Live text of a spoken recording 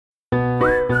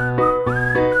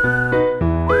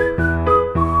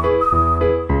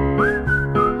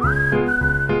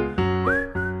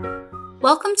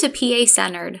Welcome to PA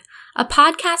Centered, a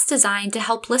podcast designed to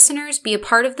help listeners be a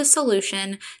part of the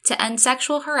solution to end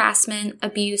sexual harassment,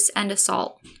 abuse, and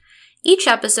assault. Each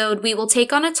episode, we will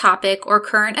take on a topic or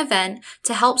current event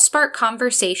to help spark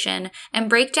conversation and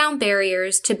break down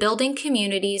barriers to building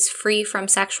communities free from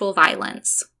sexual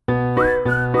violence.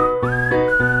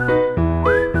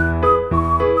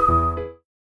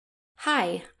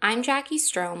 Hi, I'm Jackie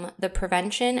Strom, the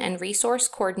Prevention and Resource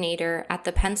Coordinator at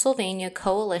the Pennsylvania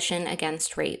Coalition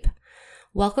Against Rape.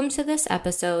 Welcome to this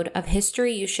episode of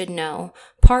History You Should Know,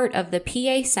 part of the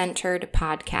PA Centered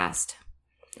podcast.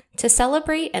 To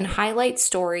celebrate and highlight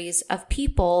stories of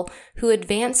people who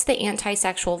advance the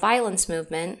anti-sexual violence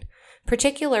movement,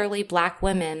 particularly Black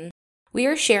women, we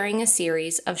are sharing a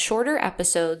series of shorter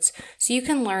episodes so you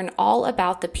can learn all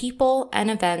about the people and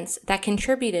events that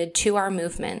contributed to our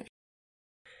movement.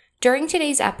 During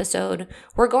today's episode,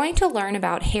 we're going to learn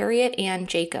about Harriet Ann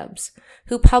Jacobs,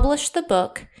 who published the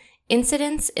book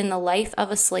Incidents in the Life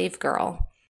of a Slave Girl,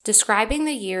 describing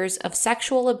the years of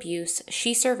sexual abuse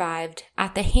she survived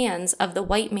at the hands of the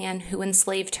white man who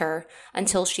enslaved her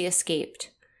until she escaped.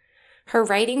 Her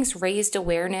writings raised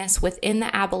awareness within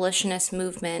the abolitionist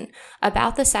movement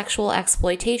about the sexual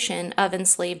exploitation of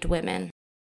enslaved women.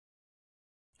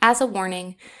 As a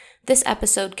warning, this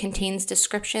episode contains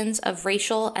descriptions of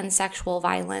racial and sexual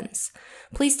violence.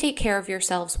 Please take care of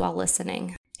yourselves while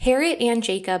listening. Harriet Ann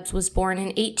Jacobs was born in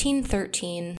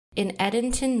 1813 in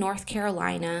Edenton, North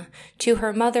Carolina, to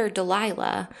her mother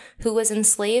Delilah, who was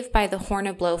enslaved by the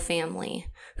Horniblow family,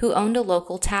 who owned a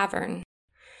local tavern.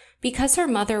 Because her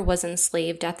mother was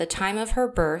enslaved at the time of her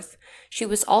birth, she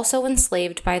was also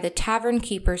enslaved by the tavern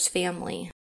keeper's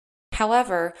family.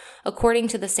 However, according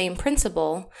to the same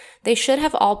principle, they should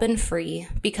have all been free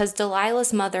because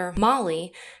Delilah's mother,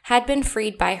 Molly, had been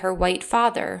freed by her white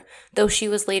father, though she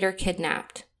was later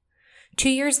kidnapped. 2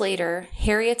 years later,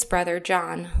 Harriet's brother,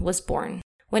 John, was born.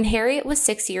 When Harriet was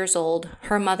 6 years old,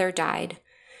 her mother died.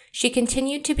 She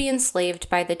continued to be enslaved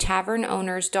by the tavern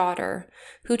owner's daughter,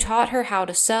 who taught her how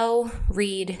to sew,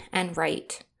 read, and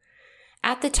write.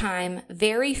 At the time,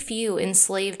 very few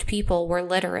enslaved people were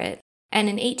literate, and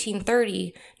in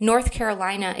 1830, North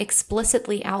Carolina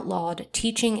explicitly outlawed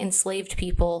teaching enslaved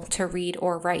people to read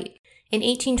or write. In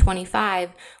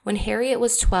 1825, when Harriet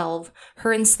was 12,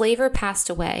 her enslaver passed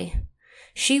away.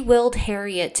 She willed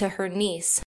Harriet to her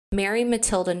niece, Mary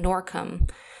Matilda Norcom,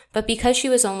 but because she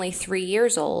was only 3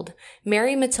 years old,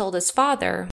 Mary Matilda's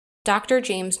father, Dr.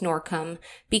 James Norcom,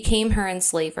 became her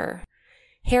enslaver.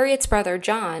 Harriet's brother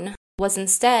John was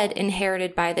instead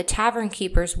inherited by the tavern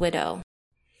keeper's widow.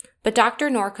 But Dr.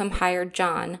 Norcom hired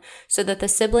John so that the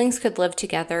siblings could live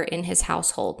together in his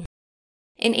household.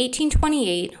 In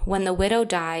 1828, when the widow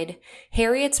died,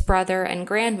 Harriet's brother and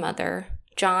grandmother,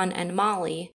 John and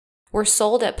Molly, were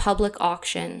sold at public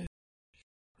auction.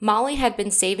 Molly had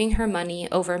been saving her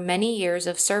money over many years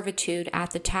of servitude at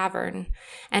the tavern,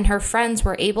 and her friends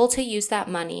were able to use that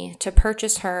money to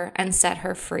purchase her and set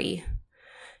her free.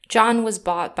 John was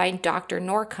bought by Dr.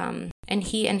 Norcom, and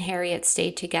he and Harriet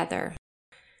stayed together.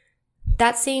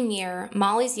 That same year,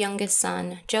 Molly's youngest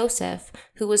son, Joseph,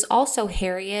 who was also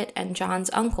Harriet and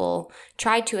John's uncle,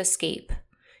 tried to escape.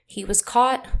 He was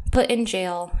caught, put in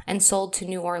jail, and sold to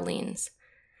New Orleans.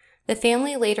 The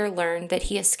family later learned that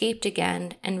he escaped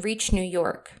again and reached New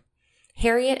York.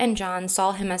 Harriet and John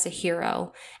saw him as a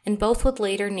hero, and both would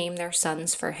later name their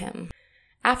sons for him.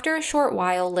 After a short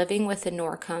while living with the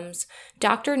Norcoms,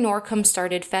 Dr. Norcom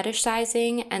started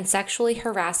fetishizing and sexually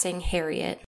harassing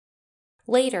Harriet.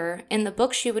 Later, in the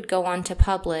book she would go on to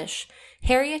publish,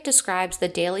 Harriet describes the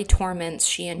daily torments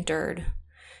she endured.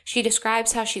 She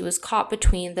describes how she was caught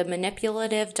between the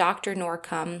manipulative Dr.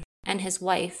 Norcom and his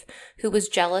wife, who was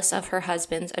jealous of her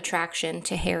husband's attraction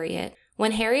to Harriet.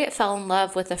 When Harriet fell in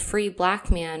love with a free Black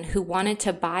man who wanted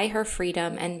to buy her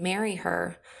freedom and marry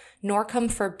her, Norcom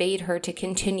forbade her to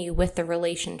continue with the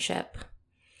relationship.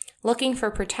 Looking for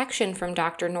protection from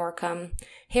Dr. Norcom,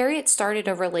 Harriet started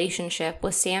a relationship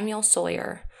with Samuel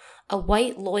Sawyer, a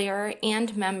white lawyer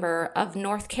and member of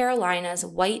North Carolina's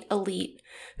white elite,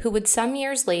 who would some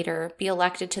years later be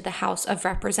elected to the House of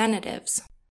Representatives.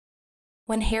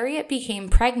 When Harriet became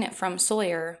pregnant from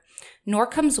Sawyer,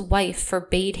 Norcom's wife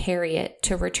forbade Harriet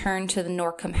to return to the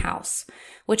Norcom house,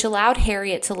 which allowed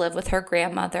Harriet to live with her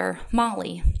grandmother,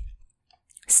 Molly.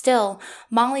 Still,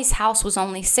 Molly's house was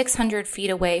only 600 feet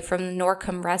away from the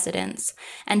Norcom residence,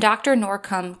 and Dr.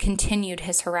 Norcom continued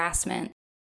his harassment.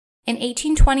 In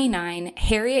 1829,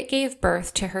 Harriet gave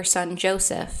birth to her son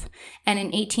Joseph, and in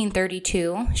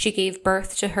 1832, she gave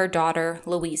birth to her daughter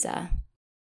Louisa.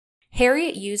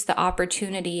 Harriet used the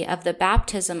opportunity of the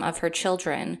baptism of her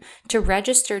children to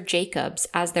register Jacobs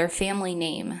as their family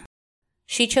name.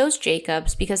 She chose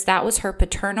Jacobs because that was her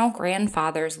paternal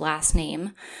grandfather's last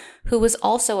name, who was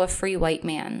also a free white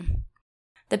man.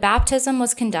 The baptism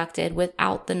was conducted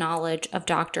without the knowledge of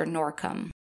Dr.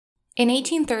 Norcom. In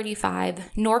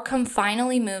 1835, Norcom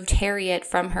finally moved Harriet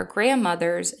from her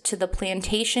grandmother's to the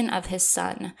plantation of his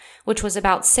son, which was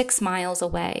about 6 miles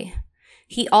away.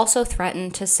 He also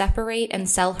threatened to separate and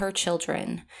sell her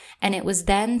children, and it was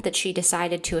then that she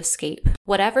decided to escape.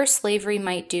 "Whatever slavery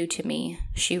might do to me,"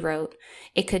 she wrote,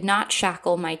 "it could not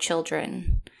shackle my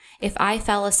children. If I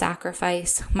fell a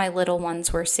sacrifice, my little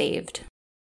ones were saved."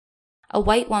 A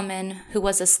white woman, who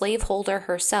was a slaveholder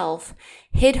herself,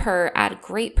 hid her at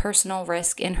great personal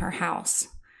risk in her house.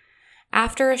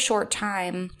 After a short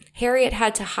time, Harriet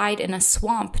had to hide in a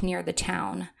swamp near the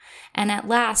town, and at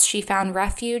last she found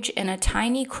refuge in a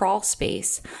tiny crawl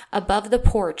space above the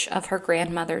porch of her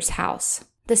grandmother's house.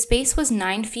 The space was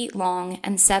 9 feet long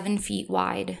and 7 feet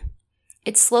wide.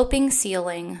 Its sloping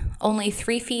ceiling, only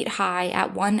 3 feet high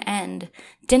at one end,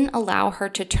 didn't allow her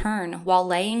to turn while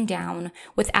laying down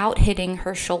without hitting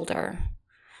her shoulder.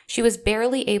 She was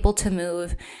barely able to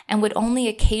move and would only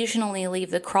occasionally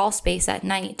leave the crawl space at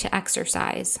night to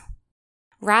exercise.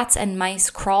 Rats and mice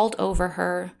crawled over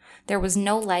her. There was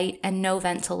no light and no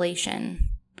ventilation.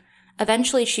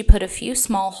 Eventually, she put a few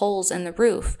small holes in the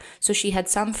roof so she had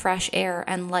some fresh air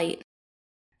and light.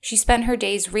 She spent her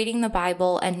days reading the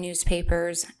Bible and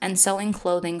newspapers and sewing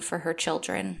clothing for her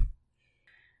children.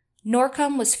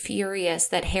 Norcom was furious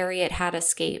that Harriet had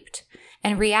escaped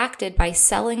and reacted by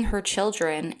selling her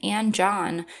children and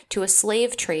John to a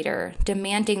slave trader,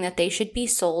 demanding that they should be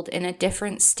sold in a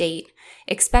different state,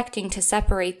 expecting to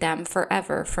separate them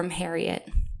forever from Harriet.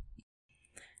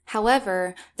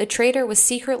 However, the trader was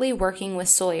secretly working with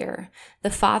Sawyer, the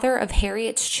father of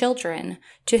Harriet's children,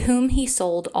 to whom he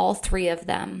sold all 3 of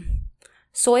them.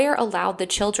 Sawyer allowed the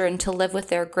children to live with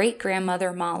their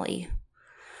great-grandmother Molly.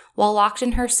 While locked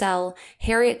in her cell,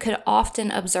 Harriet could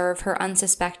often observe her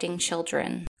unsuspecting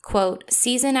children. Quote,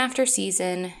 "Season after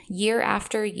season, year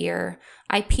after year,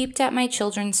 I peeped at my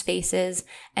children's faces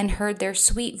and heard their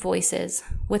sweet voices,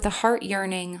 with a heart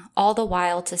yearning all the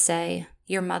while to say,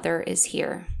 'Your mother is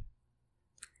here.'"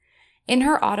 In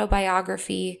her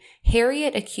autobiography,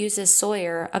 Harriet accuses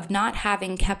Sawyer of not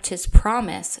having kept his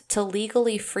promise to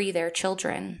legally free their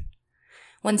children.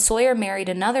 When Sawyer married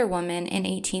another woman in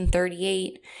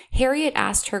 1838, Harriet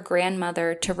asked her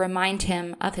grandmother to remind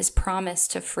him of his promise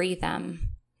to free them.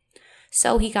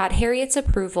 So he got Harriet's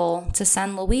approval to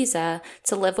send Louisa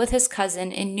to live with his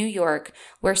cousin in New York,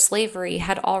 where slavery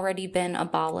had already been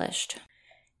abolished.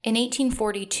 In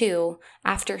 1842,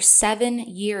 after 7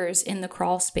 years in the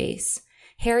crawl space,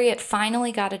 Harriet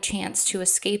finally got a chance to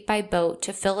escape by boat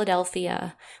to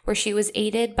Philadelphia, where she was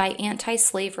aided by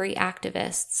anti-slavery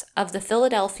activists of the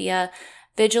Philadelphia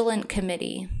Vigilant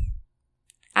Committee.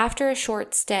 After a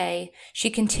short stay, she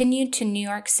continued to New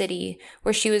York City,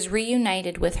 where she was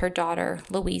reunited with her daughter,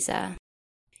 Louisa.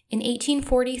 In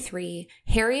 1843,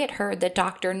 Harriet heard that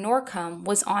Dr. Norcom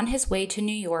was on his way to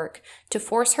New York to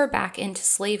force her back into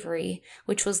slavery,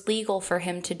 which was legal for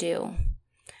him to do.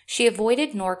 She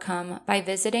avoided Norcom by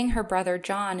visiting her brother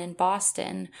John in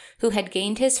Boston, who had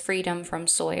gained his freedom from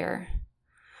Sawyer.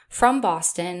 From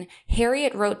Boston,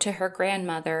 Harriet wrote to her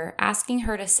grandmother asking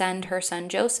her to send her son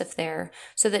Joseph there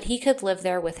so that he could live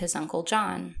there with his Uncle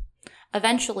John.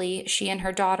 Eventually, she and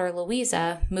her daughter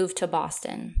Louisa moved to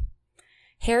Boston.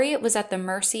 Harriet was at the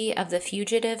mercy of the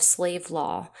fugitive slave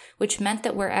law, which meant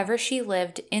that wherever she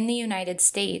lived in the United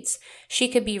States, she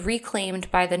could be reclaimed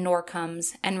by the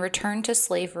Norcoms and returned to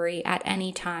slavery at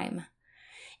any time.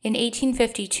 In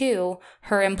 1852,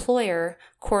 her employer,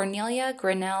 Cornelia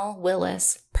Grinnell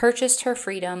Willis, purchased her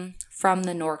freedom from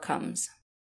the Norcoms.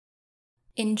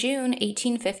 In June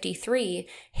 1853,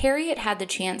 Harriet had the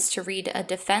chance to read a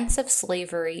defense of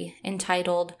slavery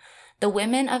entitled "The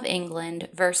Women of England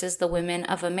versus the Women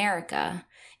of America"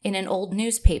 in an old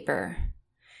newspaper.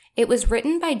 It was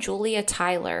written by Julia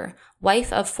Tyler,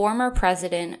 wife of former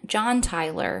President John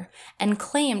Tyler, and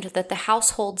claimed that the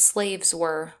household slaves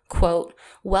were, quote,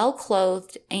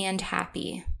 "well-clothed and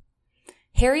happy."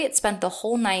 Harriet spent the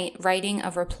whole night writing a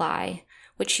reply,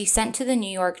 which she sent to the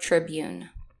New York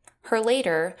Tribune. Her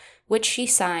letter, which she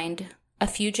signed, "A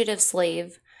Fugitive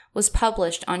Slave," was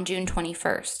published on June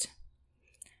 21st.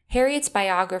 Harriet's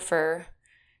biographer,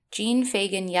 Jean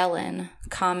Fagan Yellen,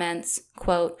 comments,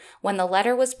 quote, "When the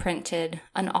letter was printed,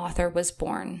 an author was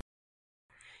born."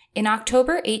 In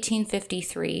October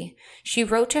 1853, she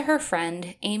wrote to her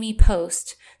friend Amy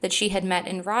Post that she had met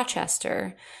in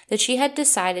Rochester that she had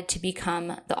decided to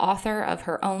become the author of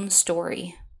her own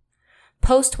story.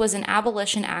 Post was an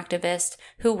abolition activist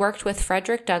who worked with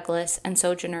Frederick Douglass and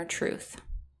Sojourner Truth.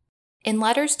 In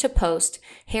letters to Post,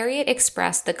 Harriet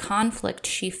expressed the conflict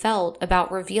she felt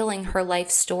about revealing her life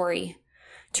story.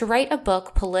 To write a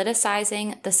book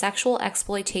politicizing the sexual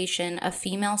exploitation of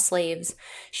female slaves,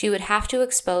 she would have to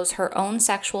expose her own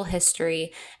sexual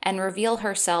history and reveal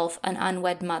herself an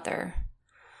unwed mother.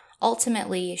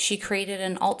 Ultimately, she created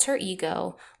an alter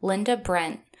ego, Linda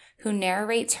Brent, who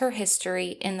narrates her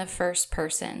history in the first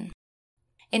person.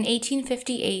 In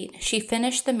 1858, she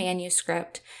finished the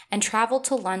manuscript and traveled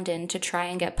to London to try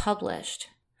and get published.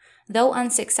 Though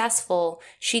unsuccessful,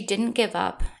 she didn't give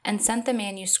up and sent the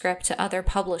manuscript to other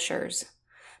publishers,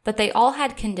 but they all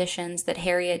had conditions that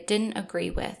Harriet didn't agree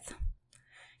with.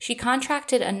 She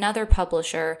contracted another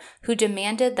publisher who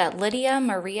demanded that Lydia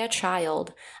Maria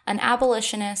Child, an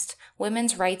abolitionist,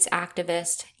 women's rights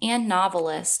activist, and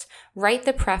novelist, write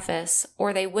the preface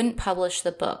or they wouldn't publish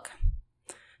the book.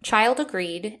 Child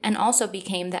agreed and also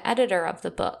became the editor of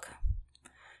the book.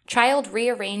 Child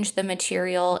rearranged the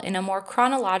material in a more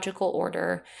chronological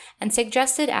order and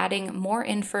suggested adding more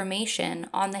information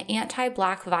on the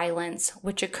anti-Black violence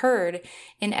which occurred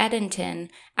in Edenton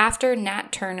after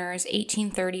Nat Turner's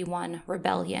 1831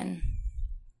 rebellion.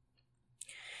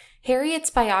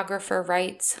 Harriet's biographer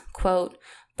writes, quote,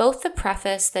 "Both the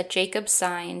preface that Jacob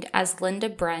signed as Linda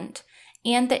Brent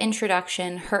and the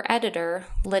introduction her editor,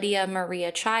 Lydia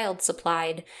Maria Child,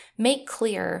 supplied make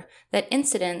clear that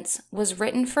Incidents was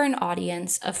written for an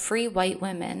audience of free white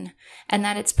women, and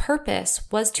that its purpose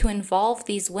was to involve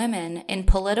these women in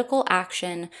political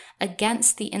action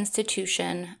against the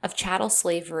institution of chattel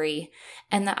slavery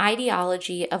and the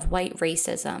ideology of white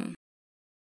racism.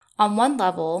 On one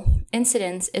level,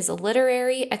 Incidents is a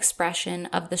literary expression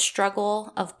of the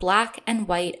struggle of Black and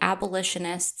white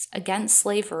abolitionists against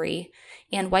slavery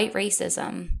and white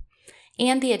racism,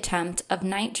 and the attempt of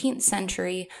 19th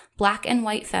century Black and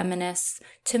white feminists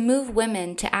to move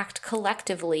women to act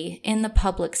collectively in the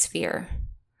public sphere.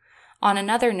 On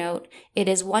another note, it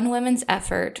is one woman's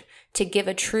effort to give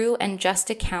a true and just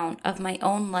account of my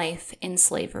own life in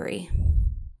slavery."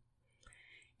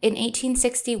 In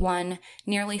 1861,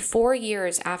 nearly 4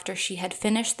 years after she had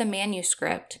finished the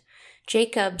manuscript,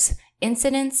 Jacob's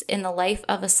Incidents in the Life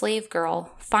of a Slave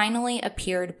Girl finally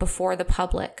appeared before the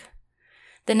public.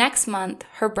 The next month,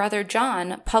 her brother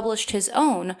John published his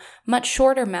own, much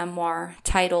shorter memoir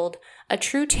titled A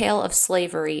True Tale of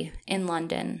Slavery in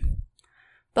London.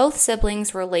 Both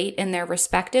siblings relate in their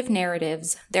respective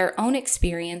narratives their own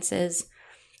experiences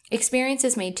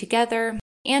made together,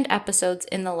 and episodes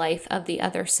in the life of the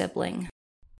other sibling.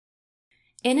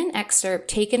 In an excerpt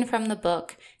taken from the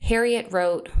book, Harriet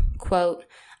wrote, quote,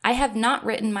 "I have not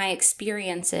written my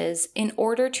experiences in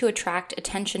order to attract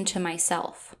attention to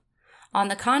myself. On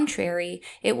the contrary,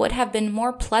 it would have been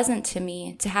more pleasant to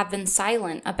me to have been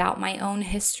silent about my own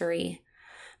history.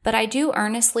 But I do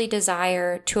earnestly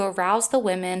desire to arouse the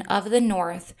women of the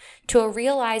North to a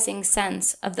realizing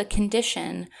sense of the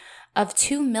condition of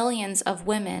 2 millions of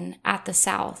women at the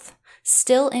South,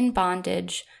 still in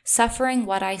bondage, suffering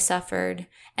what I suffered,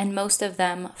 and most of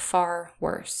them far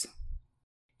worse."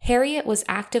 Harriet was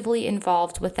actively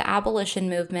involved with the abolition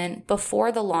movement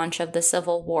before the launch of the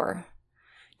Civil War.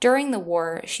 During the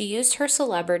war, she used her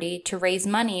celebrity to raise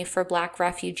money for Black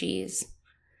refugees.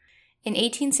 In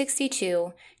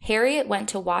 1862, Harriet went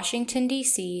to Washington,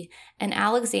 D.C. and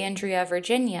Alexandria,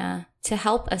 Virginia, to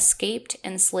help escaped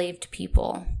enslaved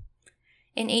people.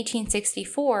 In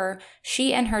 1864,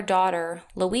 she and her daughter,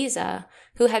 Louisa,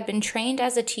 who had been trained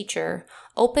as a teacher,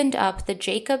 opened up the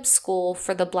Jacobs School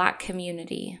for the Black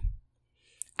community.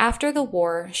 After the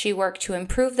war, she worked to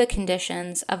improve the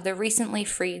conditions of the recently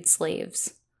freed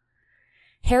slaves.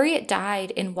 Harriet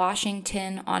died in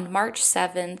Washington on March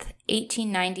 7,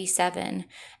 1897,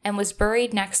 and was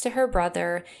buried next to her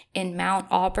brother in Mount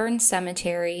Auburn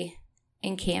Cemetery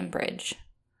in Cambridge.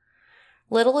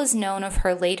 Little is known of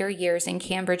her later years in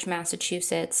Cambridge,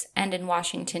 Massachusetts, and in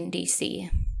Washington, D.C.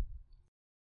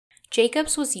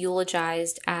 Jacobs was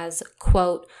eulogized as,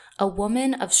 quote, "a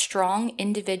woman of strong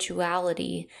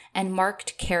individuality and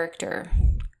marked character,"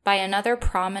 by another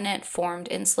prominent formed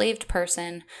enslaved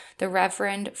person, the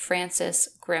Reverend Francis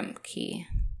Grimke.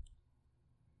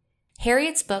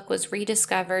 Harriet's book was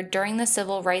rediscovered during the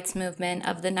civil rights movement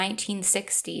of the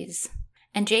 1960s.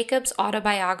 And Jacob's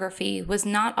autobiography was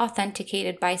not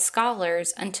authenticated by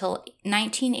scholars until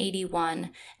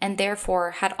 1981 and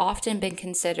therefore had often been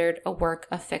considered a work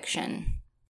of fiction.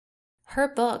 Her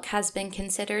book has been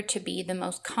considered to be the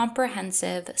most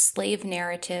comprehensive slave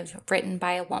narrative written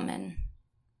by a woman.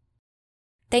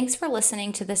 Thanks for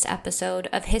listening to this episode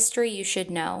of History You Should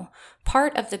Know,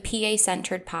 part of the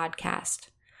PA-Centered podcast.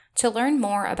 To learn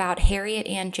more about Harriet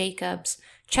Ann Jacobs,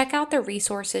 check out the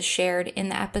resources shared in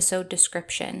the episode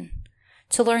description.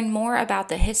 To learn more about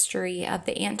the history of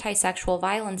the anti-sexual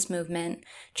violence movement,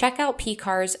 check out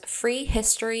PCAR's free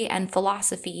History and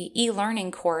Philosophy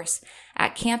e-learning course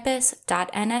at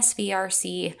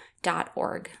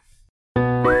campus.nsvrc.org.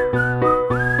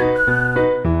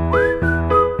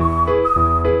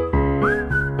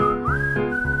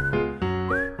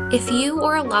 If you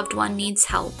or a loved one needs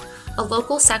help, a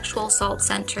local sexual assault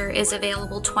center is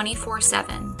available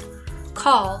 24/7.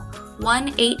 Call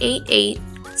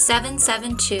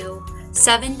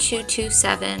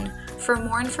 1-888-772-7227 for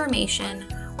more information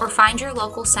or find your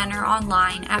local center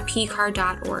online at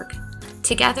pcar.org.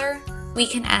 Together, we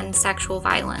can end sexual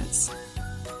violence.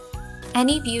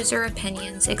 Any views or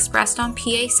opinions expressed on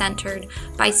PA-Centered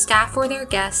by staff or their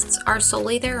guests are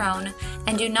solely their own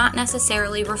and do not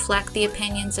necessarily reflect the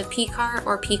opinions of PCAR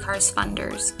or PCAR's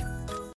funders.